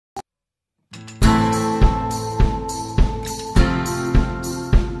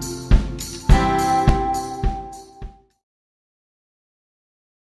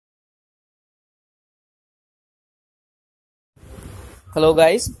Hello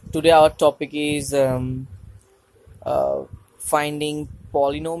guys, today our topic is finding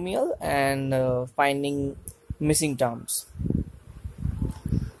polynomial and finding missing terms.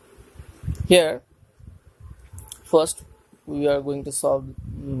 Here first we are going to solve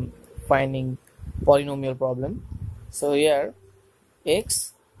finding polynomial problem. So here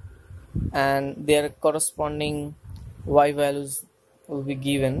x and their corresponding y values will be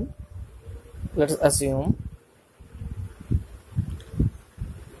given. Let us assume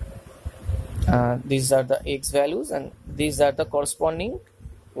these are the x values and these are the corresponding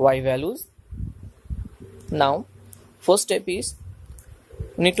y values. Now first step is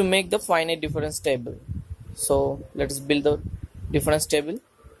we need to make the finite difference table. So let us build the difference table.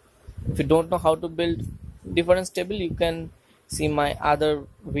 If you don't know how to build difference table, you can see my other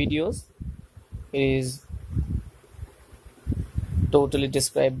videos. It is totally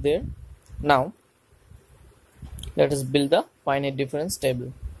described there. Now let us build the finite difference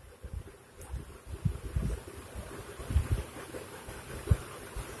table.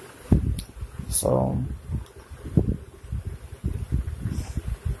 So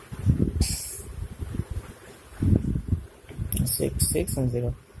 6 and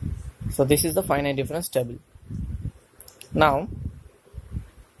 0. So this is the finite difference table. Now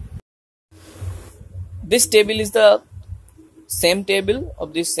this table is the same table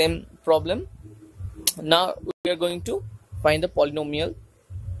of this same problem. Now we are going to find the polynomial.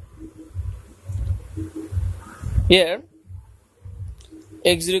 Here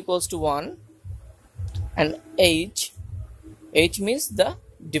x0 equals to 1 and h means the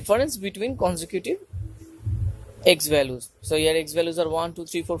difference between consecutive x values. So here x values are 1, 2,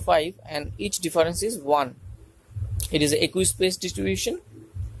 3, 4, 5 and each difference is 1. It is an equispaced distribution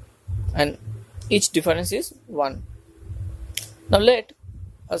and each difference is 1. Now let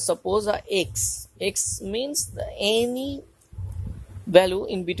us suppose x means any value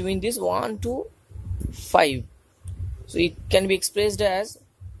in between this 1 to 5. So it can be expressed as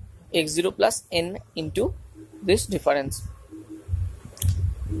x0 plus n into this difference.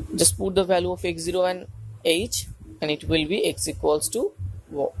 Just put the value of x0 and h and it will be x equals to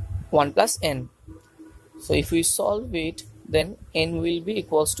 1 plus n. So if we solve it, then n will be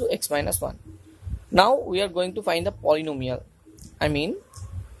equals to x minus 1. Now we are going to find the polynomial. I mean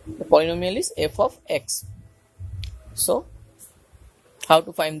the polynomial is f of x. So how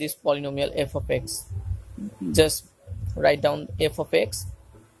to find this polynomial f of x? Just write down f of x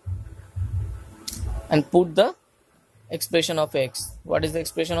and put the expression of x. What is the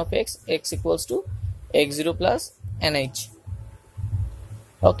expression of x? X equals to x0 plus nh.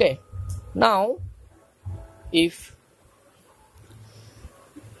 Okay, now if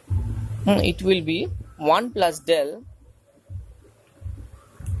it will be 1 plus del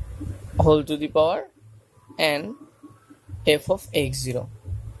whole to the power n f of x0.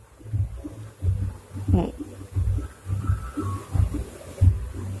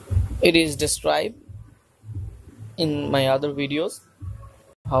 It is described in my other videos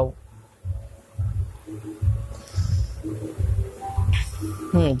how.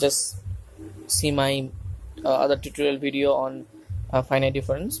 Just see my other tutorial video on finite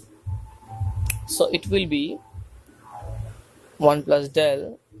difference. So it will be 1 plus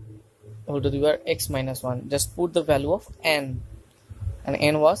del whole to the power x minus 1. Just put the value of n and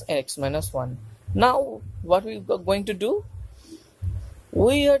n was x minus 1. Now what we are going to do,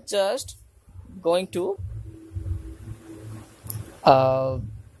 we are just going to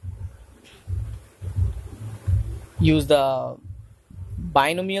use the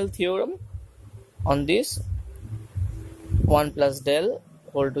binomial theorem on this 1 plus del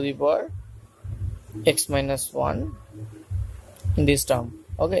whole to the power x minus 1 in this term.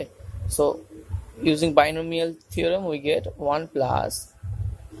 Okay, so using binomial theorem we get 1 plus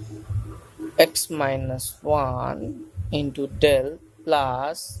x minus 1 into del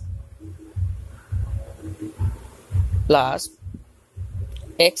plus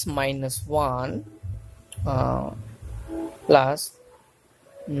x minus 1 plus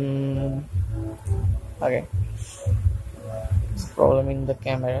okay, it's a problem in the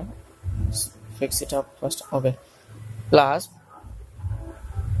camera. Let's fix it up first. Okay, plus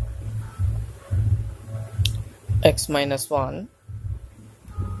x minus 1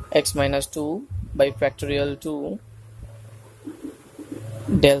 x minus 2 by factorial 2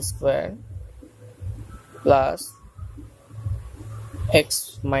 del square plus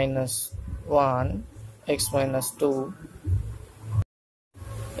x minus 1 x minus 2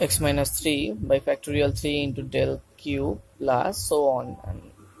 x minus 3 by factorial 3 into del cube plus so on,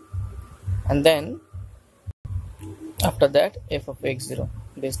 and then after that f of x0,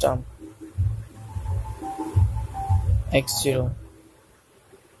 this term x0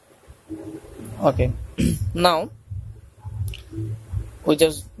 Okay. Now we're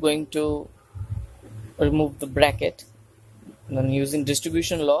just going to remove the bracket, and then using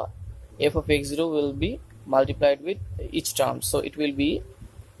distribution law, f of x0 will be multiplied with each term, so it will be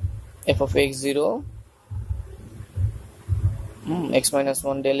f of x0 x minus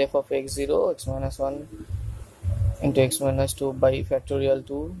 1 del f of x0 x minus 1 into x minus 2 by factorial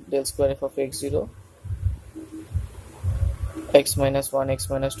 2 del square f of x0 x minus 1 x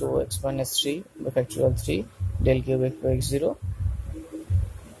minus 2 x minus 3 by factorial 3 del cube f of x0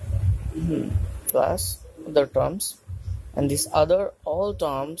 plus other terms, and these other all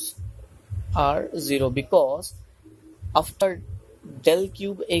terms are 0 because after del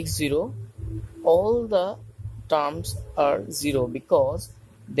cube x0 all the terms are 0 because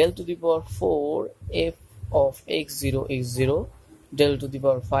del to the power 4 f of x0 is 0, del to the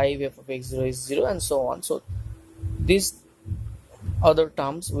power 5 f of x0 is 0, and so on. So these other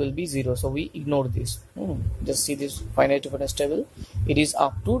terms will be 0, so we ignore this. Just see this finite difference table, it is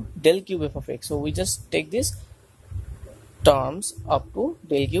up to del cube f of x, so we just take this terms up to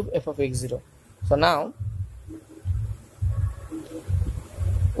del cube f of x0. So now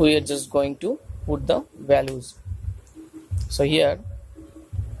we are just going to put the values. So here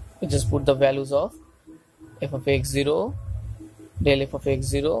we just put the values of f of x0, del f of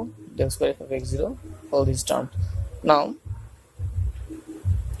x0, del square f of x0, all these terms. Now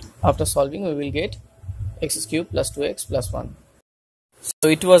after solving we will get x cube plus 2x plus 1. So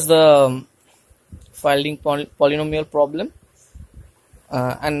it was the folding polynomial problem,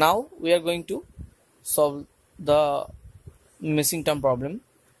 and now we are going to solve the missing term problem.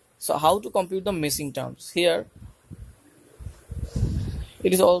 So how to compute the missing terms? Here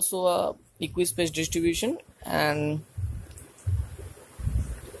it is also a equispaced distribution, and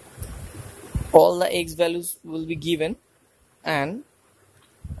all the x values will be given and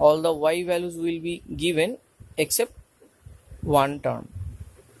all the y values will be given except one term.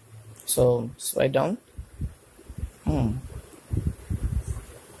 So write down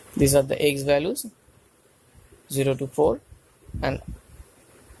these are the x values 0 to 4 and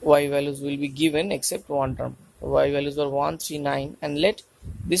y values will be given except one term. Y values are 1, 3, 9, and let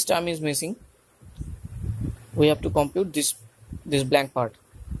this term is missing. We have to compute this blank part.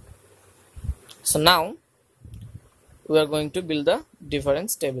 So now we are going to build the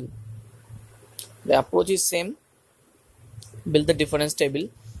difference table. The approach is same, build the difference table,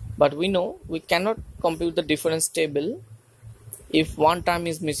 but we know we cannot compute the difference table if one term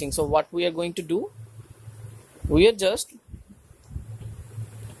is missing. So what we are going to do, we are just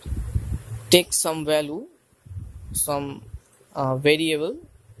take some value, some variable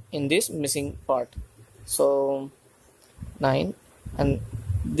in this missing part. So 9, and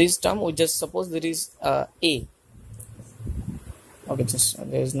this term we just suppose there is a. Okay, just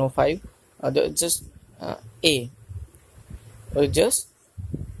there is no 5, just a. We just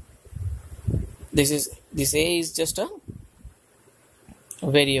this a is just a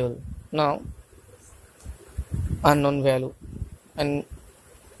variable. Now unknown value, and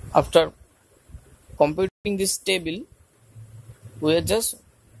after computing this table we are just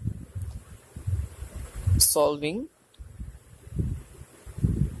solving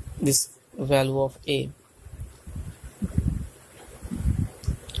this value of a.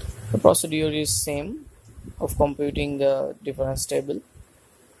 The procedure is same of computing the difference table.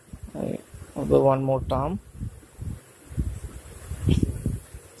 I'll go one more term.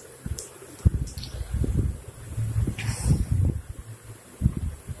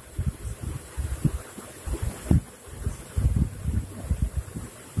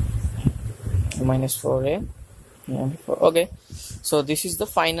 Minus 4a. Okay, so this is the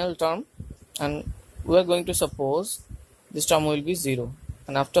final term, and we are going to suppose this term will be 0,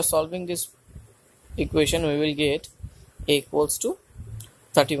 and after solving this equation we will get a equals to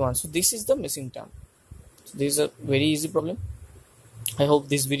 31. So this is the missing term. So this is a very easy problem. I hope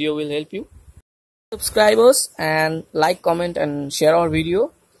this video will help you. Subscribers and like, comment and share our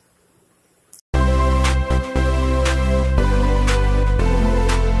video.